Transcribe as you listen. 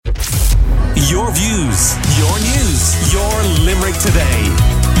Your views, your news, your Limerick Today.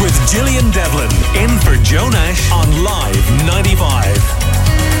 With Gillian Devlin in for Joe Nash on Live 95.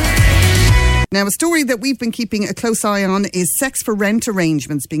 Now, a story that we've been keeping a close eye on is sex for rent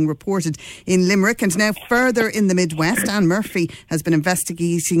arrangements being reported in Limerick and now further in the Midwest. Anne Murphy has been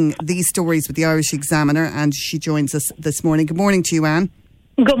investigating these stories with the Irish Examiner and she joins us this morning. Good morning to you, Anne.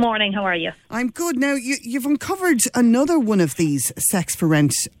 Good morning, how are you? I'm good. Now, you've uncovered another one of these sex for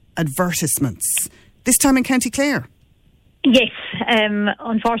rent advertisements, this time in County Clare. Yes,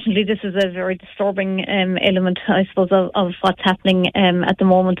 unfortunately this is a very disturbing element, I suppose, of what's happening at the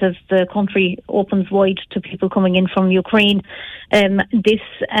moment as the country opens wide to people coming in from Ukraine. This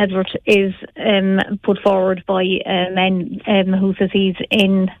advert is put forward by a man who says he's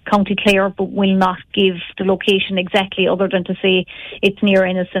in County Clare but will not give the location exactly, other than to say it's near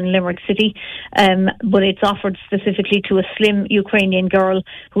Ennis and Limerick City. But it's offered specifically to a slim Ukrainian girl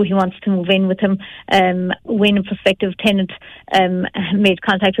who he wants to move in with him. When a prospective tenant made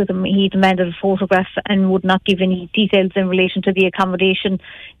contact with him, he demanded a photograph and would not give any details in relation to the accommodation,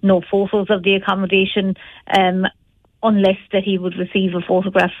 no photos of the accommodation, unless that he would receive a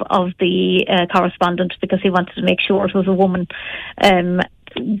photograph of the correspondent, because he wanted to make sure it was a woman.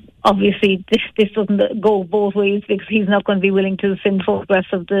 Obviously this doesn't go both ways, because he's not going to be willing to send photographs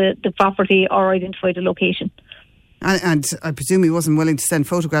of the property or identify the location. And I presume he wasn't willing to send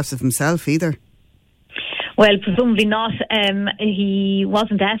photographs of himself either. Well, presumably not. He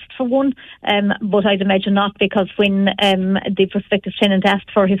wasn't asked for one, but I'd imagine not, because when the prospective tenant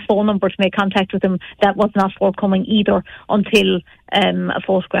asked for his phone number to make contact with him, that was not forthcoming either until a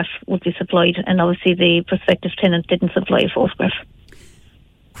photograph would be supplied, and obviously the prospective tenant didn't supply a photograph.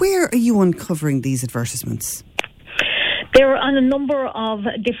 Where are you uncovering these advertisements? They're on a number of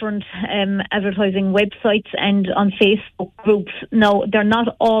different advertising websites and on Facebook groups. Now, they're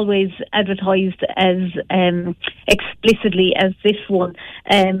not always advertised as explicitly as this one.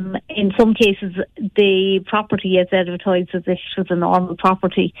 In some cases, the property is advertised as if it was a normal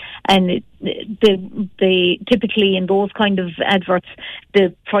property, and they typically in those kind of adverts,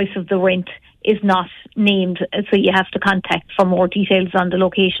 the price of the rent is not named, so you have to contact for more details on the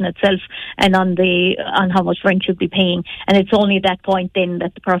location itself and on how much rent you'll be paying. And it's only at that point then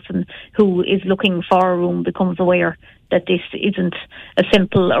that the person who is looking for a room becomes aware that this isn't a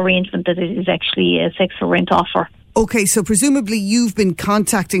simple arrangement, that it is actually a sex for rent offer. Okay, so presumably you've been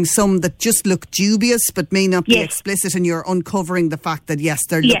contacting some that just look dubious but may not be explicit, and you're uncovering the fact that, yes,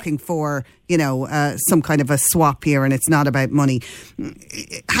 they're looking for, some kind of a swap here and it's not about money.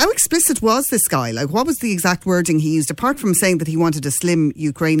 How explicit was this guy? Like, what was the exact wording he used, apart from saying that he wanted a slim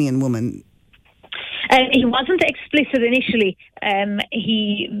Ukrainian woman? He wasn't explicit initially.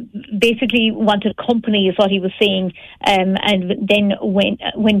 He basically wanted company, is what he was saying, and then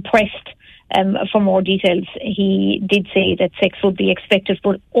when pressed for more details, he did say that sex would be expected,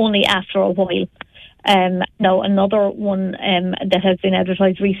 but only after a while. Now, another one that has been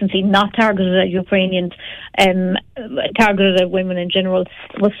advertised recently, not targeted at Ukrainians, targeted at women in general,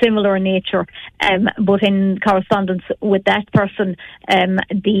 was similar in nature, but in correspondence with that person,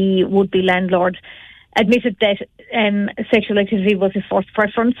 the would-be landlord admitted that sexual activity was his first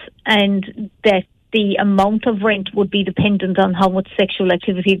preference, and that the amount of rent would be dependent on how much sexual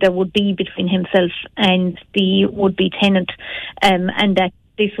activity there would be between himself and the would-be tenant, and that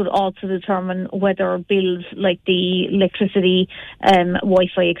this would also determine whether bills like the electricity,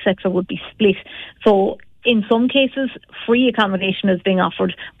 Wi-Fi, etc. would be split. So in some cases, free accommodation is being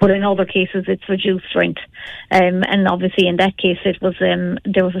offered, but in other cases, it's reduced rent. And obviously, in that case, it was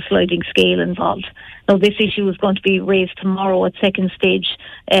there was a sliding scale involved. Now, this issue is going to be raised tomorrow at second stage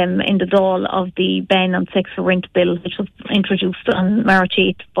in the Dáil of the ban on sex for rent bill, which was introduced on March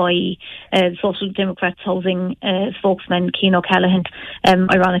 8th by Social Democrats housing spokesman Cian O'Callaghan.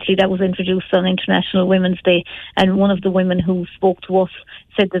 Ironically, that was introduced on International Women's Day, and one of the women who spoke to us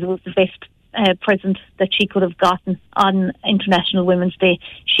said that it was the best present that she could have gotten on International Women's Day.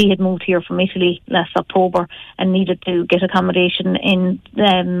 She had moved here from Italy last October and needed to get accommodation in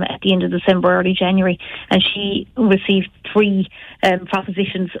at the end of December, early January, and she received 3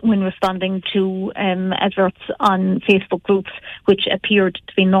 propositions when responding to adverts on Facebook groups which appeared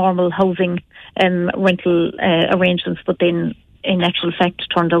to be normal housing rental arrangements, but then in actual fact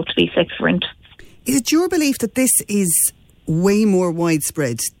turned out to be sex for rent. Is it your belief that this is way more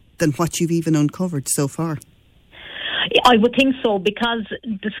widespread than what you've even uncovered so far? I would think so, because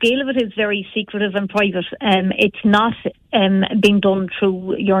the scale of it is very secretive and private. It's not being done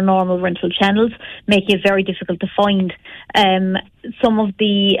through your normal rental channels, making it very difficult to find. Some of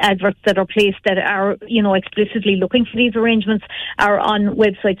the adverts that are placed that are, explicitly looking for these arrangements are on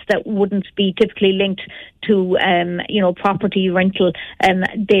websites that wouldn't be typically linked to, property rental.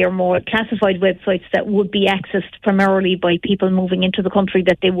 They are more classified websites that would be accessed primarily by people moving into the country,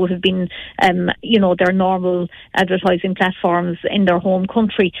 that they would have been, their normal advertising platforms in their home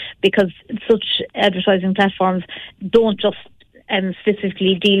country, because such advertising platforms don't just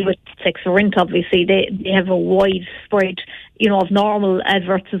specifically deal with sex for rent. Obviously, they have a wide spread, of normal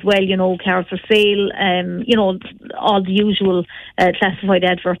adverts as well. Cars for sale, all the usual classified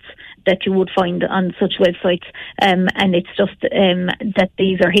adverts that you would find on such websites. And it's just that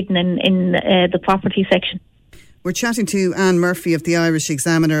these are hidden in the property section. We're chatting to Anne Murphy of the Irish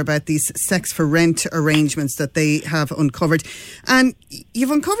Examiner about these sex for rent arrangements that they have uncovered. And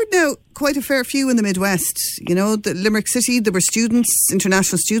you've uncovered now quite a fair few in the Midwest. The Limerick City, there were students,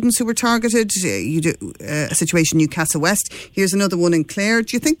 international students who were targeted. A situation in Newcastle West. Here's another one in Clare.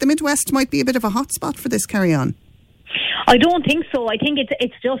 Do you think the Midwest might be a bit of a hotspot for this carry-on? I don't think so. I think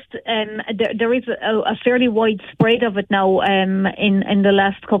it's just there is a fairly wide spread of it now. In the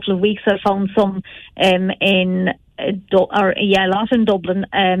last couple of weeks, I found some a lot in Dublin.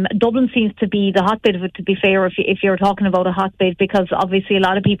 Dublin seems to be the hotbed of it, to be fair, if you're talking about a hotbed, because obviously a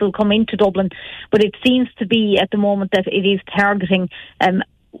lot of people come into Dublin, but it seems to be at the moment that it is targeting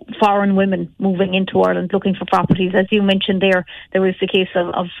foreign women moving into Ireland looking for properties. As you mentioned there was the case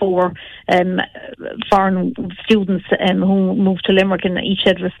of 4 foreign students who moved to Limerick, and each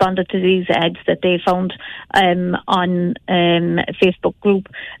had responded to these ads that they found on a Facebook group.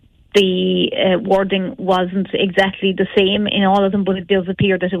 The wording wasn't exactly the same in all of them, but it does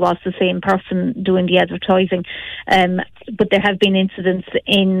appear that it was the same person doing the advertising. But there have been incidents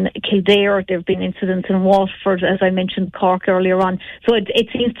in Kildare, there have been incidents in Waterford, as I mentioned, Cork earlier on. So it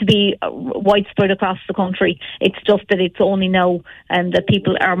seems to be widespread across the country. It's just that it's only now that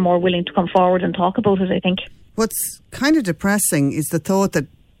people are more willing to come forward and talk about it, I think. What's kind of depressing is the thought that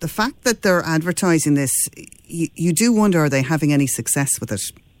the fact that they're advertising this, you do wonder, are they having any success with it?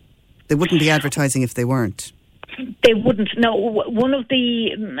 They wouldn't be advertising if they weren't. They wouldn't. No, one of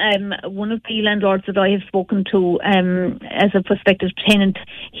the landlords that I have spoken to as a prospective tenant,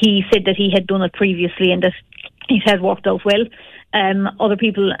 he said that he had done it previously and that it had worked out well. Other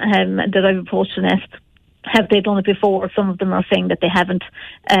people that I've approached and asked, have they done it before? Some of them are saying that they haven't.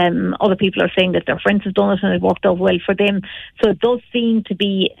 Other people are saying that their friends have done it and it worked out well for them. So it does seem to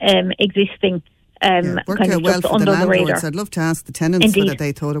be existing. Worked out well for the landlords. I'd love to ask the tenants whether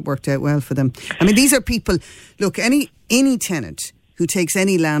they thought it worked out well for them. I mean, these are people, look, any tenant who takes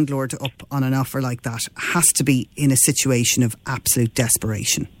any landlord up on an offer like that has to be in a situation of absolute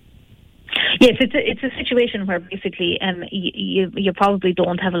desperation. Yes, it's a situation where basically you probably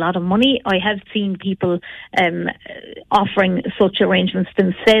don't have a lot of money. I have seen people offering such arrangements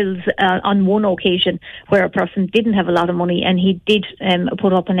themselves on one occasion where a person didn't have a lot of money, and he did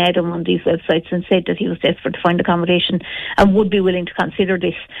put up an ad on one of these websites and said that he was desperate to find accommodation and would be willing to consider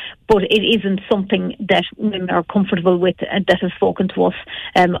this. But it isn't something that women are comfortable with that have spoken to us.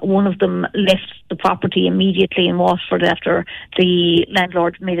 One of them left the property immediately in Waterford after the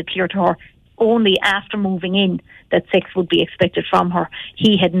landlord made it clear to her only after moving in that sex would be expected from her.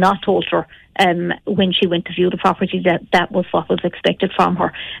 He had not told her when she went to view the property that was what was expected from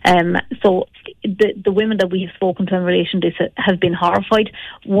her. So the women that we have spoken to in relation to this have been horrified.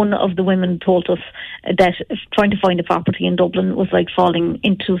 One of the women told us that trying to find a property in Dublin was like falling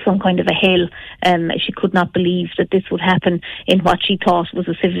into some kind of a hell. She could not believe that this would happen in what she thought was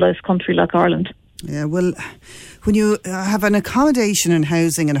a civilised country like Ireland. Yeah, well, when you have an accommodation and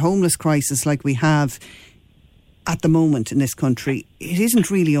housing and homeless crisis like we have at the moment in this country, it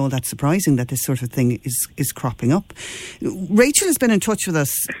isn't really all that surprising that this sort of thing is cropping up. Rachel has been in touch with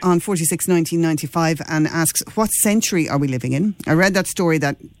us on 46 1995 and asks, what century are we living in? I read that story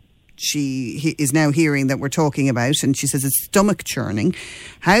that she is now hearing that we're talking about, and she says it's stomach churning.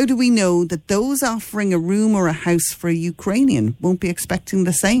 How do we know that those offering a room or a house for a Ukrainian won't be expecting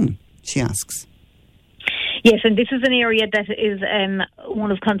the same? She asks. Yes, and this is an area that is one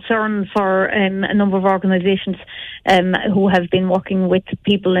of concern for a number of organisations who have been working with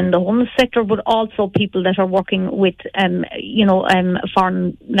people in the homeless sector, but also people that are working with,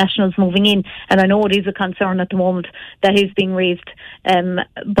 foreign nationals moving in. And I know it is a concern at the moment that is being raised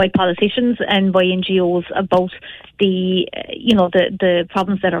by politicians and by NGOs about the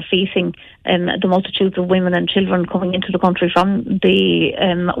problems that are facing the multitudes of women and children coming into the country from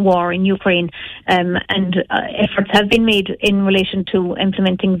the war in Ukraine. And efforts have been made in relation to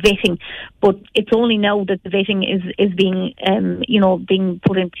implementing vetting, but it's only now that the vetting is being being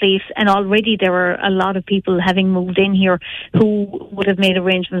put in place, and already there are a lot of people having moved in here who would have made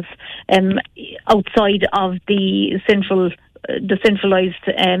arrangements outside of the centralised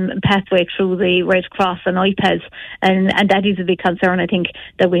pathway through the Red Cross and IPAS, and that is a big concern. I think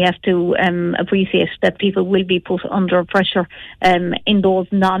that we have to appreciate that people will be put under pressure in those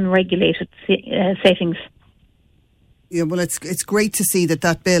non-regulated settings. Yeah, well, it's great to see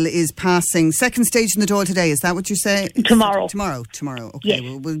that bill is passing. Second stage in the Dáil today, is that what you say? Tomorrow. Tomorrow. Okay,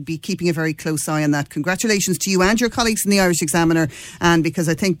 yes. We'll be keeping a very close eye on that. Congratulations to you and your colleagues in the Irish Examiner, and because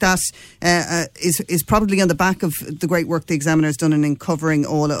I think that is probably on the back of the great work the Examiner has done in covering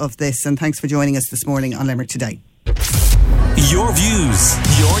all of this. And thanks for joining us this morning on Limerick Today. Your views,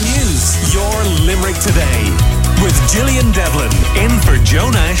 your news, your Limerick Today with Gillian Devlin in for Joe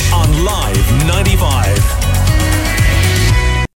Nash on Live 95.